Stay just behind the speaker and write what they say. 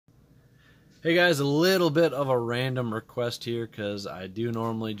Hey guys, a little bit of a random request here because I do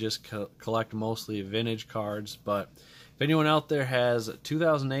normally just collect mostly vintage cards, but if anyone out there has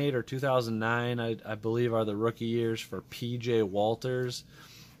 2008 or 2009, I believe are the rookie years for P.J. Walters.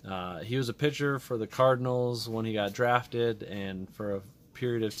 He was a pitcher for the Cardinals when he got drafted, and for a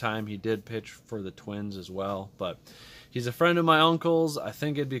period of time he did pitch for the Twins as well. But he's a friend of my uncle's. I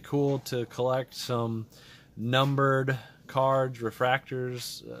think it'd be cool to collect some numbered cards,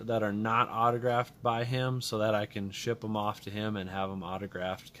 refractors that are not autographed by him, so that I can ship them off to him and have them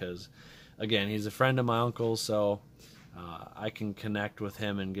autographed, because again, he's a friend of my uncle's, so I can connect with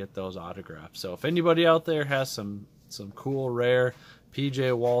him and get those autographed. So if anybody out there has some cool rare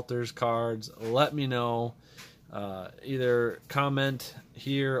PJ Walters cards, let me know. Either comment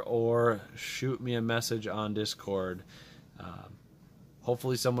here or shoot me a message on Discord.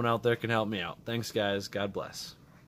 Hopefully someone out there can help me out. Thanks guys, God bless.